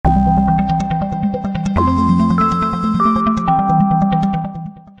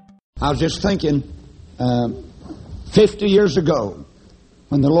I was just thinking, 50 years ago,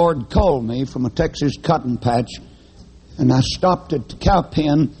 when the Lord called me from a Texas cotton patch, and I stopped at the cow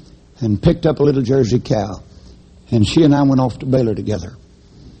pen and picked up a little Jersey cow. And she and I went off to Baylor together.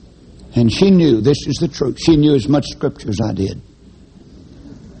 And she knew, this is the truth, she knew as much Scripture as I did.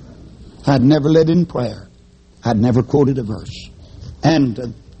 I'd never led in prayer. I'd never quoted a verse.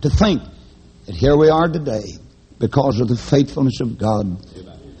 And to think that here we are today because of the faithfulness of God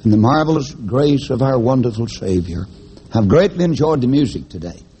and the marvelous grace of our wonderful Savior. I've greatly enjoyed the music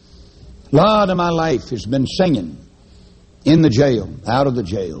today. A lot of my life has been singing in the jail, out of the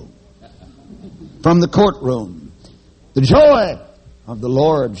jail, from the courtroom. The joy of the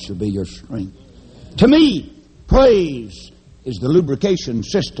Lord shall be your strength. To me, praise is the lubrication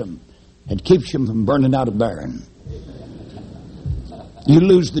system that keeps you from burning out a barren. You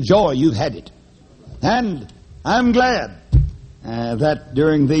lose the joy, you've had it. And I'm glad that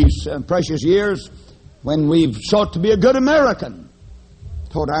during these precious years, when we've sought to be a good American,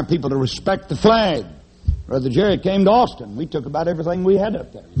 taught our people to respect the flag. Brother Jerry came to Austin. We took about everything we had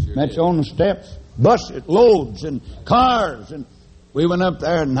up there. Met you on the steps, buses, loads, and cars. And we went up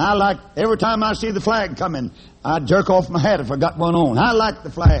there, and I like, every time I see the flag coming, I'd jerk off my hat if I got one on. I like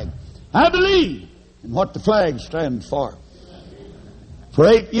the flag. I believe in what the flag stands for. For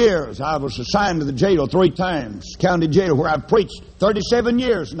 8 years, I was assigned to the jail 3 times, county jail, where I've preached 37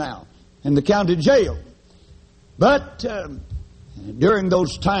 years now in the county jail. But during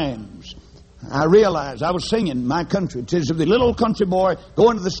those times, I realized I was singing My Country. 'Tis of the little country boy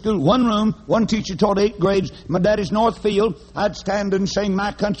going to the school. One room, one teacher taught 8 grades. My daddy's Northfield. I'd stand and sing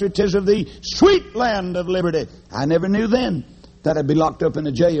My Country. 'Tis of the sweet land of liberty. I never knew then that I'd be locked up in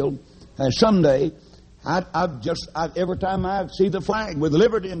a jail someday. Every time I'd see the flag with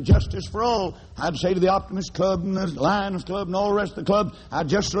liberty and justice for all, I'd say to the Optimist Club and the Lions Club and all the rest of the club, I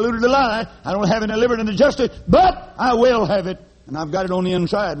just saluted the lie. I don't have any liberty and justice, but I will have it. And I've got it on the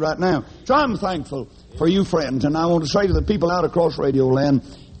inside right now. So I'm thankful for you, friends. And I want to say to the people out across Radio Land,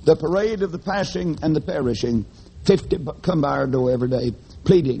 the parade of the passing and the perishing, 50 come by our door every day,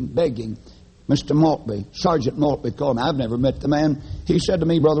 pleading, begging. Mr. Maltby, Sergeant Maltby called me. I've never met the man. He said to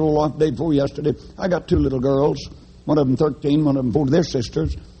me, Brother Olaf, day before yesterday, I got 2 little girls, one of them 13, one of them 40. They're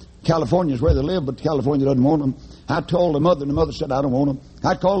sisters. California's where they live, but California doesn't want them. I told the mother, and the mother said, I don't want them.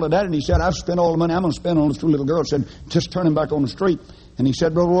 I called the dad, and he said, I've spent all the money I'm going to spend on those 2 little girls. Said, just turn them back on the street. And he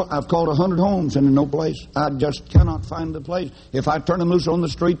said, Brother, I've called 100 homes, and there's no place. I just cannot find the place. If I turn them loose on the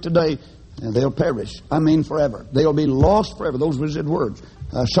street today, they'll perish. I mean forever. They'll be lost forever. Those were his words.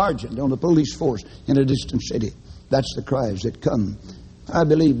 A sergeant on the police force in a distant city. That's the cries that come. I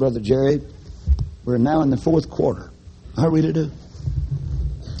believe, Brother Jerry, we're now in the 4th quarter. I really do.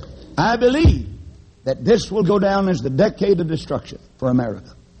 I believe that this will go down as the decade of destruction for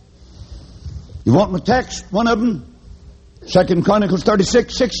America. You want my text? One of them, 2 Chronicles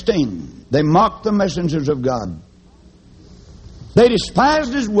 36:16. They mocked the messengers of God. They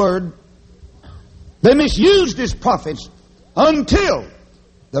despised His word. They misused His prophets until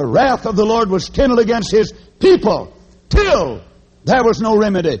the wrath of the Lord was kindled against His people, till there was no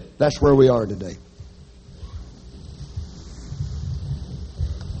remedy. That's where we are today.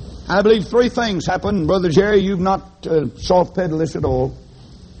 I believe 3 things happened. Brother Jerry, you've not soft-pedaled this at all.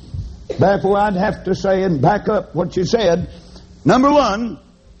 Therefore, I'd have to say and back up what you said. Number 1,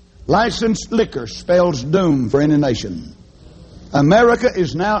 licensed liquor spells doom for any nation. America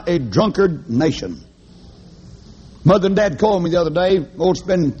is now a drunkard nation. Mother and Dad called me the other day. Oh, it's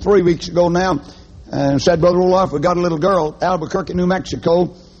been 3 weeks ago now. And said, Brother Olaf, we got a little girl, Albuquerque, New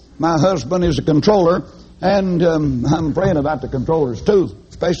Mexico. My husband is a controller. And I'm praying about the controllers too,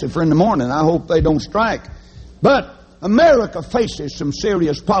 especially for in the morning. I hope they don't strike. But America faces some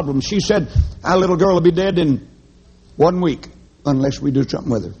serious problems. She said, our little girl will be dead in 1 week unless we do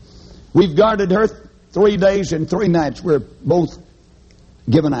something with her. We've guarded her 3 days and 3 nights. We're both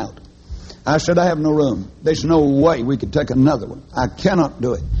given out. I said, I have no room. There's no way we could take another one. I cannot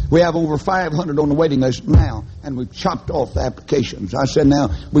do it. We have over 500 on the waiting list now, and we've chopped off the applications. I said, now,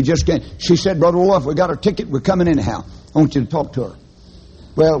 we just can't. She said, Brother Olaf, we got our ticket. We're coming anyhow. I want you to talk to her.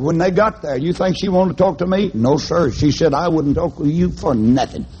 Well, when they got there, you think she wanted to talk to me? No, sir. She said, I wouldn't talk to you for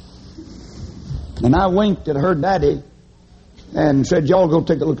nothing. And I winked at her daddy and said, y'all go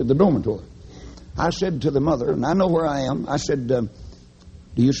take a look at the dormitory. I said to the mother, and I know where I am, I said,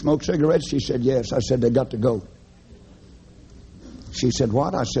 do you smoke cigarettes? She said, yes. I said, they got to go. She said,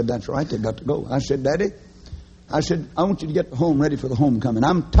 what? I said, that's right, they got to go. I said, Daddy, I said, I want you to get home ready for the homecoming.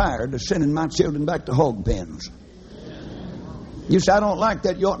 I'm tired of sending my children back to hog pens. You say, I don't like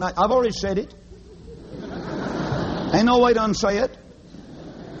that. You ought not. I've already said it. Ain't no way to unsay it.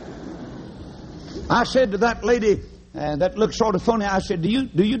 I said to that lady that looked sort of funny, I said, do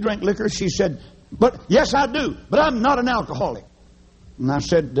you drink liquor? She said, yes, I do, but I'm not an alcoholic. And I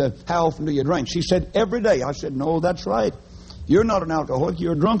said, how often do you drink? She said, every day. I said, no, that's right. You're not an alcoholic,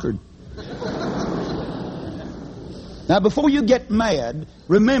 you're a drunkard. Now, before you get mad,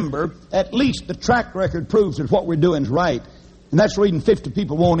 remember, at least the track record proves that what we're doing is right. And that's reading 50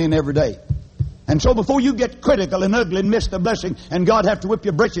 people won't in every day. And so before you get critical and ugly and miss the blessing and God have to whip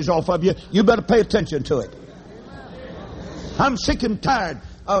your britches off of you, you better pay attention to it. I'm sick and tired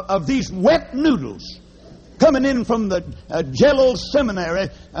of these wet noodles coming in from the Jello Seminary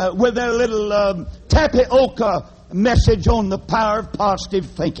with their little tapioca message on the power of positive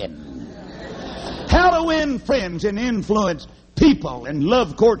thinking. How to win friends and influence people in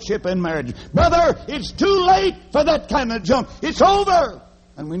love, courtship, and marriage. Brother, it's too late for that kind of junk. It's over.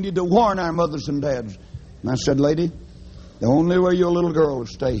 And we need to warn our mothers and dads. And I said, lady, the only way your little girl will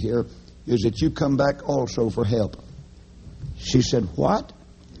stay here is that you come back also for help. She said, what?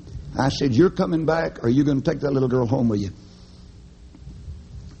 I said, you're coming back, or are you going to take that little girl home with you?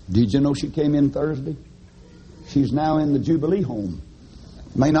 Did you know she came in Thursday? She's now in the Jubilee home.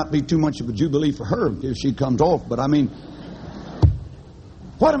 May not be too much of a Jubilee for her if she comes off, but I mean,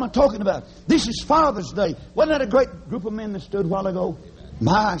 what am I talking about? This is Father's Day. Wasn't that a great group of men that stood a while ago?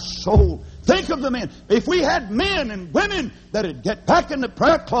 My soul. Think of the men. If we had men and women that would get back in the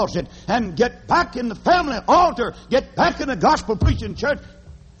prayer closet and get back in the family altar, get back in the gospel preaching church,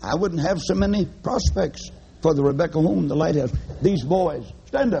 I wouldn't have so many prospects for the Rebecca home, the lighthouse. These boys.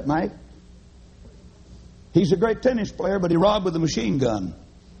 Stand up, Mike. He's a great tennis player, but he robbed with a machine gun.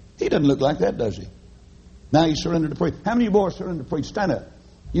 He doesn't look like that, does he? Now he surrendered to preach. How many of you boys surrendered to preach? Stand up.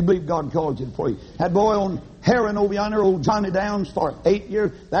 You believe God called you to preach. That boy on heroin over yonder, old Johnny Downs, for 8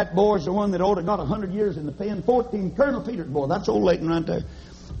 years. That boy's the one that ought to got 100 years in the pen. 14, Colonel Peters' boy. That's old Leighton right there.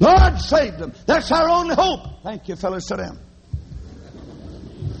 Lord saved them. That's our only hope. Thank you, fellas. Sit down.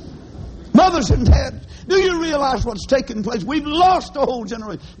 Mothers and dads, do you realize what's taking place? We've lost a whole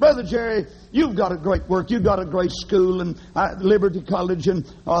generation. Brother Jerry, you've got a great work. You've got a great school and Liberty College and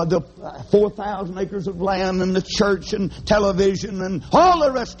the 4,000 acres of land and the church and television and all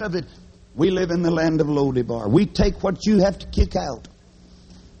the rest of it. We live in the land of Lo-debar. We take what you have to kick out.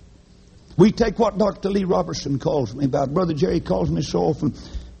 We take what Dr. Lee Robertson calls me about. Brother Jerry calls me so often.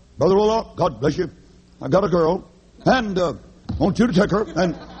 Brother Roloff, God bless you. I got a girl and I want you to take her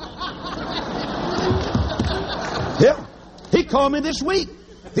and... Yeah, he called me this week.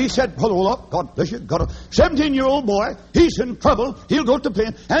 He said, Brother Roloff, God bless you, got a 17-year-old boy. He's in trouble. He'll go to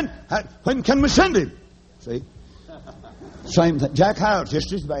pen. And when can we send him? See? Same thing. Jack Howard's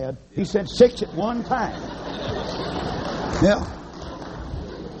just as bad. He sent 6 at one time. Yeah.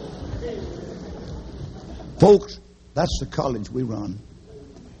 Folks, that's the college we run.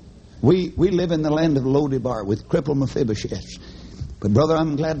 We live in the land of Lo-debar with crippled Mephibosheths. But brother,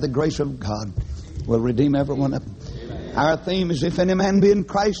 I'm glad the grace of God will redeem every one of them. Our theme is, if any man be in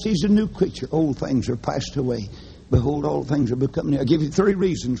Christ, he's a new creature. Old things are passed away. Behold, all things are become new. I'll give you 3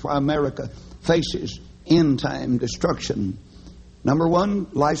 reasons why America faces end-time destruction. Number 1,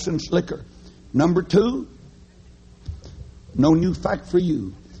 licensed liquor. Number 2, no new fact for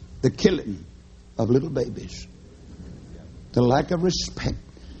you, the killing of little babies. The lack of respect.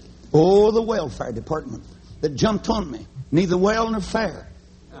 Oh, the welfare department that jumped on me. Neither well nor fair.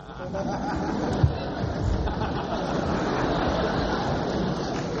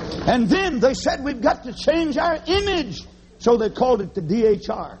 And then they said we've got to change our image. So they called it the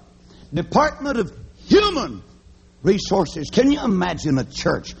DHR, Department of Human Resources. Can you imagine a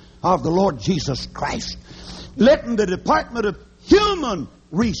church of the Lord Jesus Christ letting the Department of Human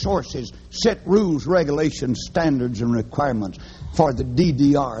Resources set rules, regulations, standards, and requirements for the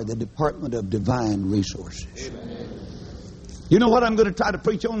DDR, the Department of Divine Resources? Amen. You know what I'm going to try to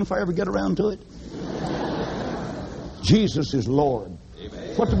preach on if I ever get around to it? Jesus is Lord.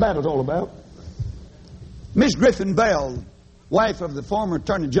 Amen. What's the battle's all about? Miss Griffin Bell, wife of the former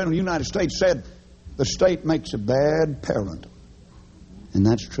Attorney General of the United States, said the state makes a bad parent. And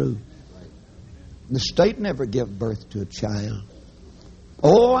that's true. The state never gave birth to a child.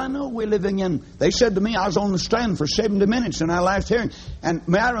 Oh, I know we're living in... They said to me, I was on the stand for 70 minutes in our last hearing. And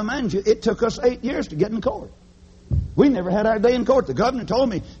may I remind you, it took us 8 years to get in court. We never had our day in court. The governor told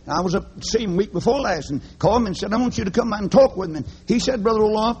me, I was up to see him week before last, and called me and said, I want you to come by and talk with me. And he said, Brother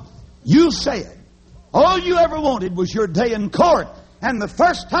Roloff, you said all you ever wanted was your day in court. And the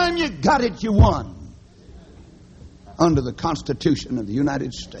first time you got it, you won. Under the Constitution of the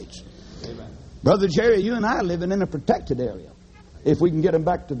United States. Amen. Brother Jerry, you and I are living in a protected area. If we can get them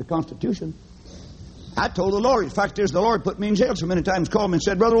back to the Constitution. I told the Lord, in fact, the Lord put me in jail so many times, called me and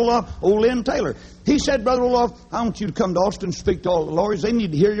said, Brother Olaf, old Lynn Taylor. He said, Brother Olaf, I want you to come to Austin and speak to all the lawyers. They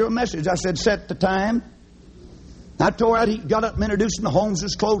need to hear your message. I said, set the time. I told her, he got up and introduced him. The homes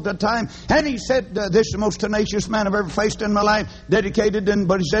was closed at that time. And he said, this is the most tenacious man I've ever faced in my life. Dedicated,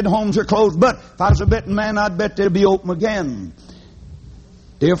 but he said, homes are closed. But if I was a betting man, I'd bet they'd be open again.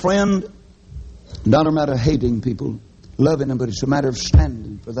 Dear friend, not a matter of hating people, loving them, but it's a matter of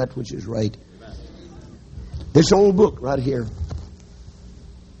standing for that which is right. This old book right here.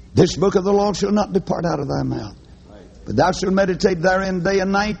 This book of the law shall not depart out of thy mouth, but thou shalt meditate therein day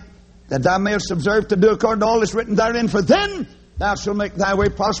and night, that thou mayest observe to do according to all that's written therein. For then thou shalt make thy way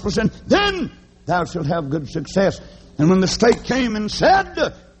prosperous, and then thou shalt have good success. And when the state came and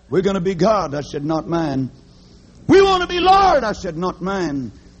said, we're going to be God, I said, not mine. We want to be Lord, I said, not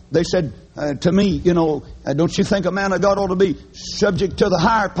mine. They said to me, don't you think a man of God ought to be subject to the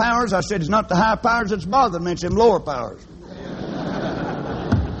higher powers? I said, it's not the higher powers that's bothering me, it's them lower powers.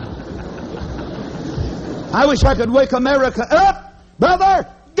 I wish I could wake America up. Brother,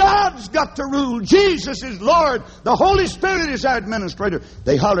 God's got to rule. Jesus is Lord. The Holy Spirit is our administrator.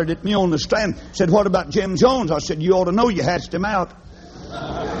 They hollered at me on the stand, said, what about Jim Jones? I said, you ought to know you hatched him out.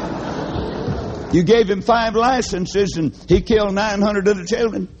 You gave him 5 licenses and he killed 900 little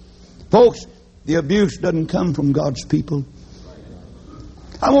children. Folks, the abuse doesn't come from God's people.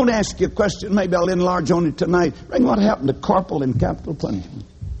 I want to ask you a question. Maybe I'll enlarge on it tonight. Reckon what happened to corporal and capital punishment?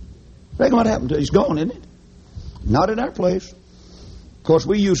 Reckon what happened to it? He's gone, isn't it? Not in our place. Of course,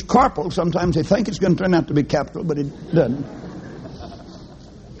 we use corporal. Sometimes they think it's going to turn out to be capital, but it doesn't.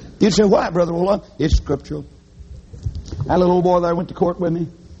 You say, why, Brother Ola? It's scriptural. That little old boy there went to court with me.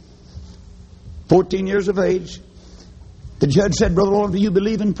 14 years of age. The judge said, Brother Ola, do you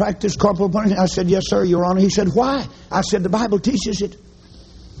believe in practice corporal punishment? I said, yes, sir, Your Honor. He said, why? I said, the Bible teaches it.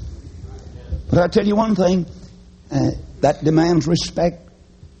 But I'll tell you one thing. That demands respect.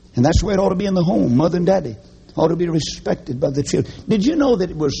 And that's the way it ought to be in the home. Mother and daddy ought to be respected by the children. Did you know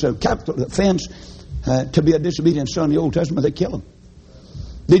that it was a capital offense to be a disobedient son in the Old Testament? They killed him.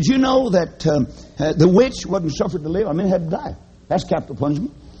 Did you know that the witch wasn't suffered to live? I mean, had to die. That's capital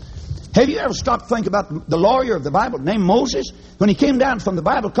punishment. Have you ever stopped to think about the lawyer of the Bible named Moses? When he came down from the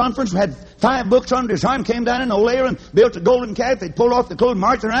Bible conference, had 5 books under his arm, came down in Old Aaron, built a golden calf, they pulled off the clothes,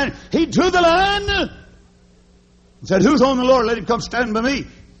 marched around, he drew the line and said, who's on the Lord? Let him come stand by me.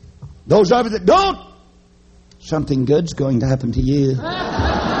 Those of you that don't, something good's going to happen to you.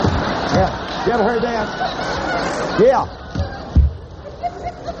 Yeah, you ever heard that? Yeah.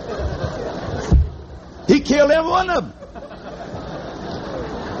 He killed every one of them.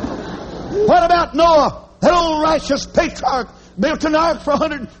 What about Noah? That old righteous patriarch built an ark for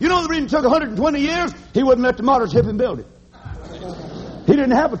 100. You know the reason it took 120 years? He wouldn't let the martyrs help him build it. He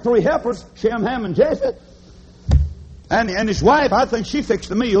didn't have but 3 helpers, Shem, Ham, and Japheth. And his wife, I think she fixed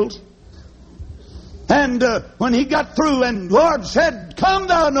the meals. And when he got through and the Lord said, come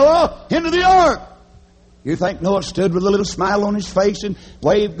thou, Noah, into the ark. You think Noah stood with a little smile on his face and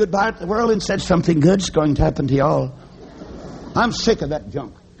waved goodbye to the world and said, something good's going to happen to y'all. I'm sick of that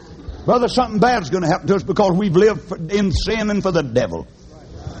junk. Brother, something bad's going to happen to us because we've lived in sin and for the devil.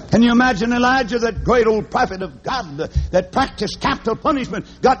 Can you imagine Elijah, that great old prophet of God that practiced capital punishment,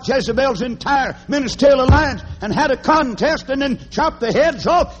 got Jezebel's entire ministerial alliance and had a contest and then chopped the heads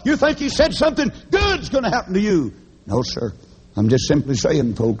off? You think he said something good's going to happen to you? No, sir. I'm just simply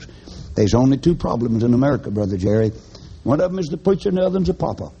saying, folks, there's only 2 problems in America, Brother Jerry. One of them is the preacher and the other one's the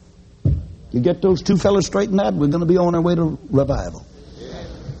papa. You get those 2 fellas straightened out, we're going to be on our way to revival.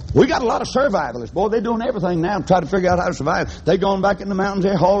 We got a lot of survivalists. Boy, they're doing everything now to try to figure out how to survive. They're going back in the mountains.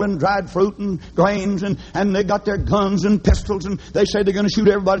 They're hauling dried fruit and grains, and they got their guns and pistols, and they say they're going to shoot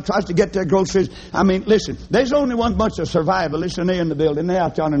everybody who tries to get their groceries. I mean, listen, there's only one bunch of survivalists, and they're in the building. They're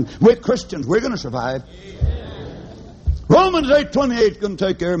out there, and we're Christians. We're going to survive. Romans 8:28 is going to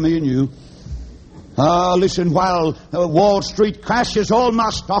take care of me and you. Listen, while Wall Street crashes, all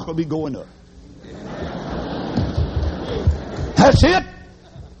my stock will be going up. That's it.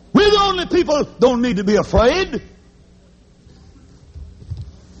 We're the only people don't need to be afraid.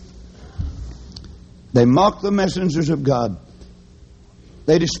 They mocked the messengers of God.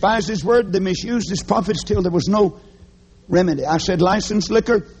 They despised His word. They misused His prophets till there was no remedy. I said licensed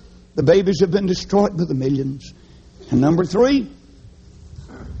liquor. The babies have been destroyed by the millions. And number 3,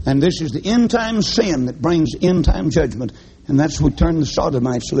 and this is the end time sin that brings end time judgment, and that's what turned the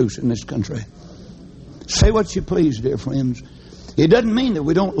sodomites loose in this country. Say what you please, dear friends. It doesn't mean that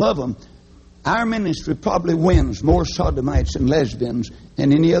we don't love them. Our ministry probably wins more sodomites and lesbians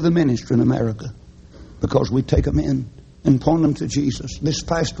than any other ministry in America, because we take them in and point them to Jesus. This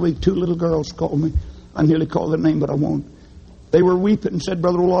past week, 2 little girls called me. I nearly called their name, but I won't. They were weeping and said,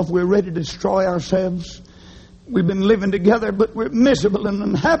 Brother Roloff, we're ready to destroy ourselves. We've been living together, but we're miserable and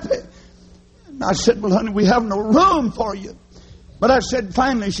unhappy. And I said, well, honey, we have no room for you. But I said,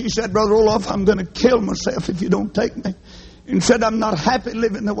 finally, she said, Brother Roloff, I'm going to kill myself if you don't take me. And said, I'm not happy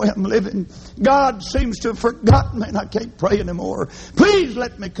living the way I'm living. God seems to have forgotten me and I can't pray anymore. Please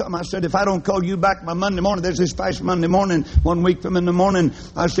let me come. I said, if I don't call you back by Monday morning, there's this past Monday morning, 1 week from in the morning,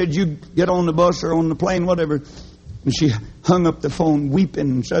 I said, you get on the bus or on the plane, whatever. And she hung up the phone weeping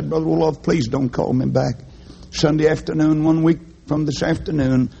and said, Brother Roloff, please don't call me back. Sunday afternoon, 1 week from this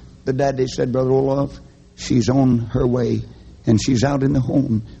afternoon, the daddy said, Brother Roloff, she's on her way and she's out in the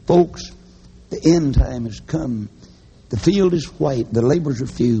home. Folks, the end time has come. The field is white. The laborers are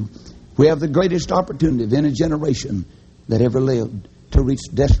few. We have the greatest opportunity of any generation that ever lived to reach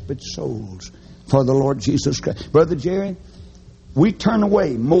desperate souls for the Lord Jesus Christ. Brother Jerry, we turn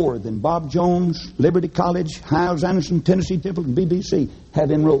away more than Bob Jones, Liberty College, Hiles Anderson, Tennessee Temple, and BBC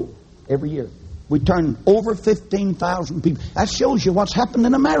have enrolled every year. We turn over 15,000 people. That shows you what's happened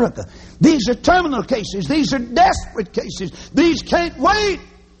in America. These are terminal cases. These are desperate cases. These can't wait.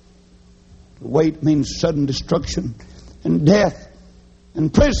 Wait means sudden destruction and death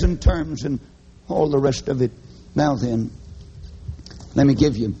and prison terms and all the rest of it. Now then, let me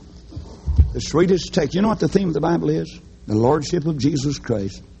give you the sweetest text. You know what the theme of the Bible is? The Lordship of Jesus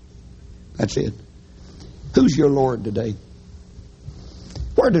Christ. That's it. Who's your Lord today?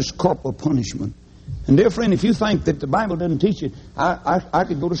 Where does corporal punishment? And dear friend, if you think that the Bible doesn't teach it, I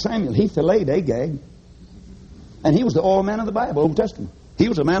could go to Samuel. He filleted Agag. And he was the old man of the Bible, Old Testament. He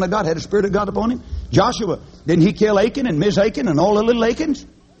was a man of God, had a Spirit of God upon him. Joshua, didn't he kill Achan and Mis-Achan and all the little Achans?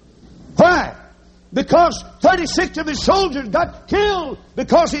 Why? Because 36 of his soldiers got killed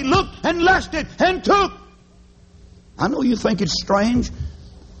because he looked and lusted and took. I know you think it's strange,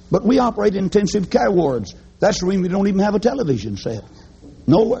 but we operate intensive care wards. That's the reason we don't even have a television set.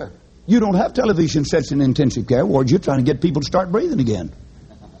 Nowhere. You don't have television sets in intensive care wards. You're trying to get people to start breathing again.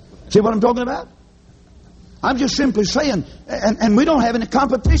 See what I'm talking about? I'm just simply saying, and we don't have any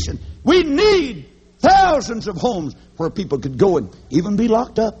competition. We need thousands of homes where people could go and even be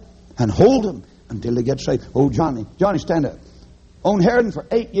locked up and hold them until they get saved. Oh, Johnny, stand up. On Herring for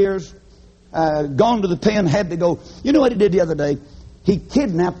 8 years, gone to the pen, had to go. You know what he did the other day? He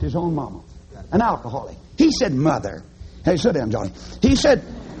kidnapped his own mama, an alcoholic. He said, Mother. Hey, sit down, Johnny. He said,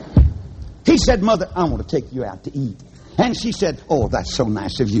 Mother, I want to take you out to eat. And she said, oh, that's so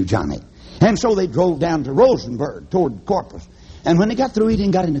nice of you, Johnny. And so they drove down to Rosenberg toward Corpus. And when they got through eating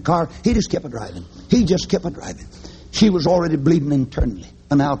and got in the car, he just kept driving. He just kept driving. She was already bleeding internally,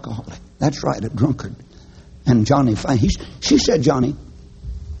 an alcoholic. That's right, a drunkard. And Johnny, she said, Johnny,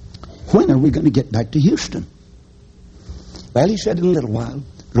 when are we going to get back to Houston? Well, he said in a little while.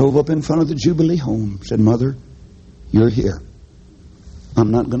 Drove up in front of the Jubilee home. Said, Mother, you're here.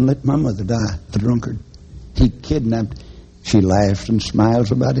 I'm not going to let my mother die, a drunkard. He kidnapped. She laughs and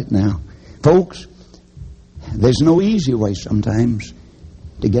smiles about it now. Folks, there's no easy way sometimes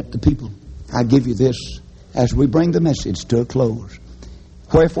to get the people. I give you this as we bring the message to a close.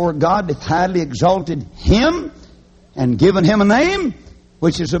 Wherefore God hath highly exalted him and given him a name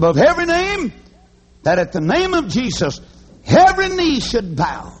which is above every name, that at the name of Jesus every knee should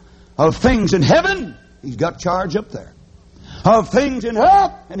bow, of things in heaven, he's got charge up there, of things in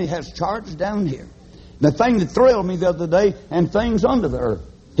earth, and he has charge down here. The thing that thrilled me the other day, and things under the earth,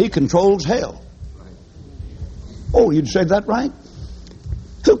 he controls hell. Oh, you'd say that right?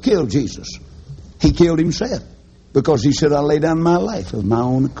 Who killed Jesus? He killed himself, because he said, I'll lay down my life of my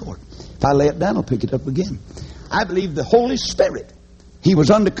own accord. If I lay it down, I'll pick it up again. I believe the Holy Spirit, he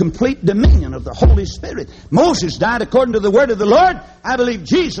was under complete dominion of the Holy Spirit. Moses died according to the word of the Lord. I believe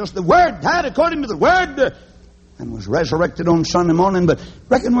Jesus, the Word, died according to the Word and was resurrected on Sunday morning. But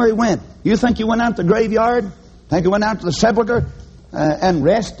reckon where he went. You think he went out to the graveyard? Think he went out to the sepulcher and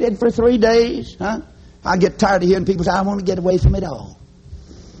rested for 3 days? Huh? I get tired of hearing people say, I want to get away from it all.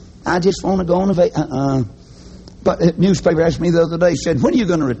 I just want to go on a vacation. But a newspaper asked me the other day, said, when are you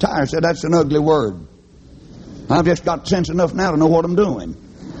going to retire? I said, that's an ugly word. I've just got sense enough now to know what I'm doing.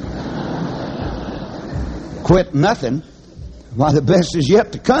 Quit nothing. Why, the best is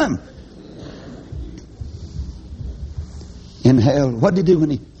yet to come. In hell, what did he do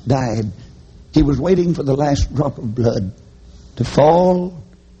when he died? He was waiting for the last drop of blood to fall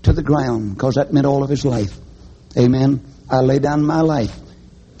to the ground, because that meant all of his life. Amen. I lay down my life.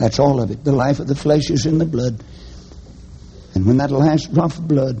 That's all of it. The life of the flesh is in the blood. And when that last drop of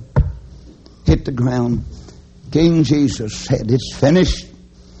blood hit the ground, King Jesus said, it's finished.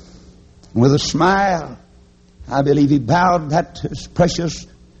 With a smile, I believe he bowed that his precious,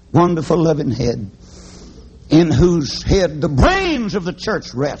 wonderful, loving head. in whose head the brains of the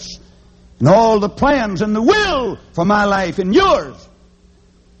church rests, and all the plans and the will for my life and yours.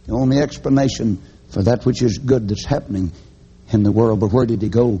 The only explanation for that which is good that's happening in the world. But where did he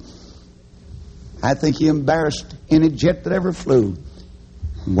go? I think he embarrassed any jet that ever flew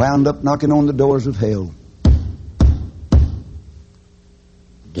and wound up knocking on the doors of hell.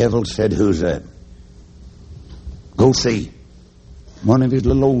 Devil said, "Who's that?" "Go see." One of his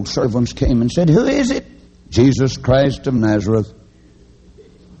little old servants came and said, "Who is it?" "Jesus Christ of Nazareth."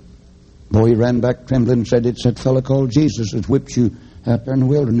 Boy, he ran back trembling and said, "It's that fellow called Jesus that whipped you out there in the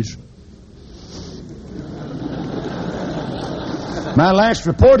wilderness." My last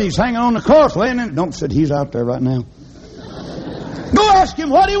report, he's hanging on the cross, laying in. Don't said he's out there right now. Go ask him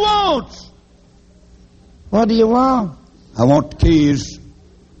what he wants. "What do you want?" "I want the keys."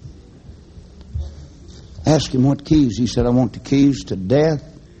 Ask him what keys. He said, "I want the keys to death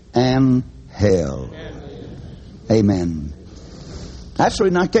and hell." Amen. That's the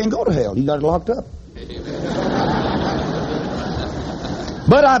reason I can't go to hell. He got it locked up.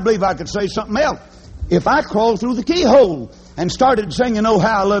 But I believe I could say something else. If I crawled through the keyhole and started singing, "Oh,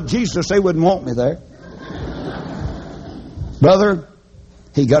 how I love Jesus," they wouldn't want me there. Brother,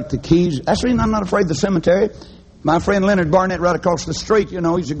 he got the keys. That's the reason I'm not afraid of the cemetery. My friend Leonard Barnett right across the street, you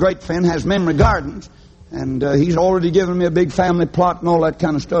know, he's a great friend, has Memory Gardens. And he's already given me a big family plot and all that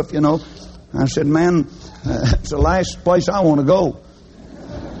kind of stuff, you know. I said, "Man, it's the last place I want to go."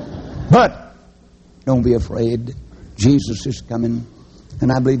 But don't be afraid. Jesus is coming,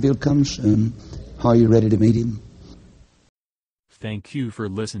 and I believe he'll come soon. Are you ready to meet him? Thank you for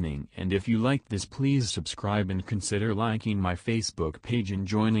listening, and if you liked this, please subscribe and consider liking my Facebook page and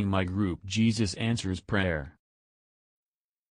joining my group Jesus Answers Prayer.